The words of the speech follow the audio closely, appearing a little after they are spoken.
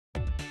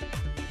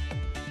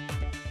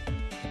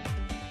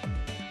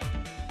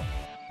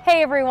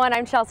Hey everyone,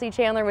 I'm Chelsea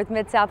Chandler with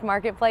Mid-South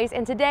Marketplace,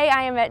 and today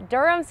I am at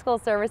Durham School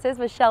Services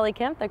with Shelly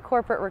Kemp, the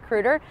corporate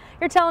recruiter.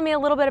 You're telling me a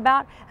little bit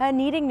about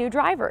needing new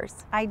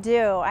drivers. I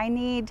do. I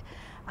need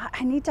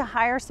to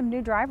hire some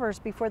new drivers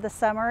before the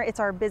summer. It's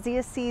our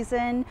busiest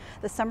season.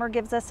 The summer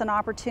gives us an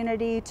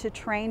opportunity to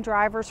train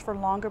drivers for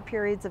longer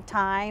periods of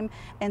time,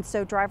 and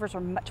so drivers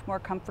are much more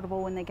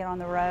comfortable when they get on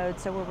the road.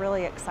 So we're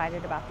really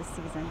excited about this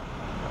season.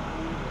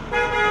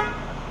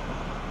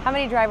 How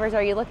many drivers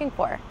are you looking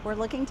for? We're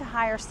looking to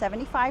hire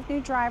 75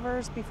 new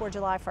drivers before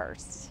July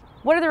 1st.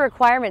 What are the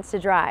requirements to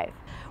drive?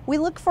 We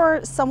look for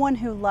someone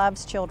who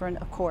loves children,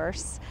 of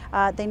course.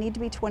 They need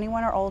to be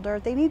 21 or older.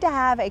 They need to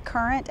have a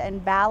current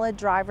and valid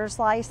driver's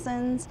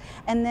license,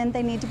 and then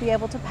they need to be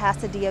able to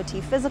pass a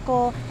DOT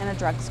physical and a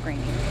drug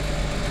screening.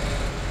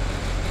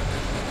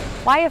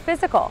 Why a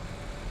physical?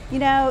 You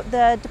know,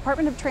 the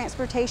Department of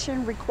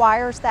Transportation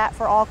requires that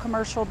for all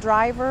commercial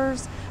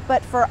drivers,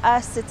 but for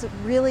us it's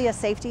really a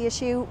safety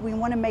issue. We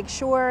want to make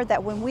sure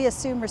that when we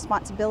assume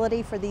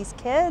responsibility for these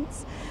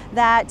kids,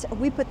 that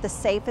we put the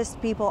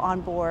safest people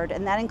on board,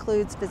 and that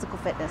includes physical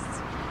fitness.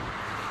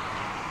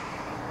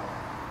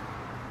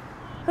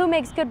 Who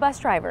makes good bus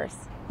drivers?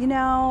 You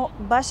know,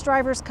 bus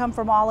drivers come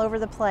from all over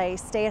the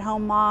place.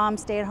 Stay-at-home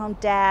moms, stay-at-home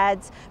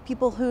dads,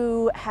 people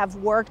who have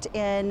worked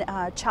in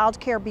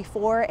childcare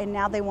before and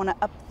now they want to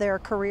up their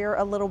career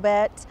a little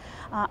bit.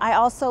 I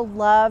also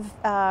love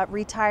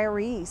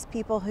retirees,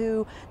 people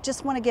who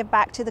just want to give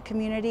back to the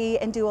community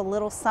and do a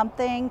little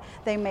something.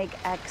 They make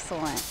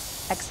excellent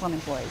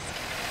employees.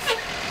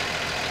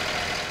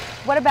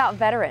 What about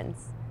veterans?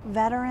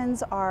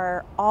 Veterans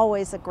are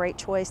always a great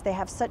choice. They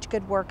have such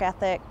good work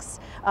ethics.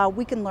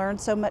 We can learn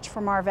so much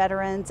from our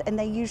veterans, and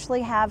they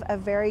usually have a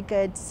very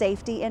good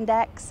safety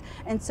index,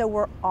 and so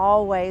we're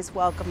always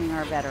welcoming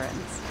our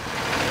veterans.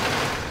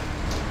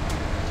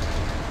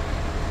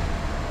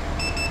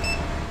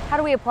 How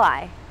do we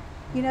apply?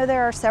 You know,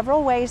 there are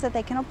several ways that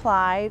they can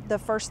apply. The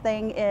first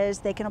thing is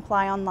they can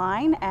apply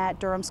online at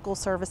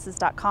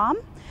durhamschoolservices.com.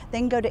 They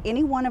can go to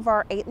any one of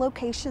our 8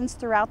 locations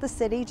throughout the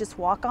city. Just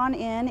walk on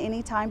in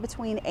anytime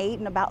between 8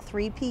 and about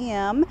 3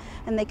 p.m.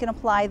 and they can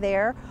apply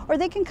there. Or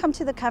they can come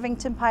to the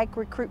Covington Pike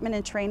Recruitment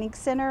and Training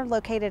Center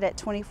located at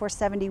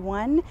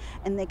 2471,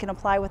 and they can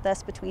apply with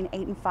us between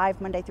 8 and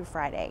 5 Monday through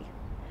Friday.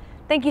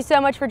 Thank you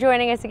so much for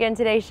joining us again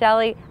today,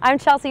 Shelly. I'm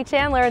Chelsea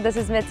Chandler. This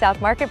is Mid-South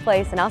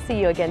Marketplace, and I'll see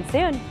you again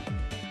soon.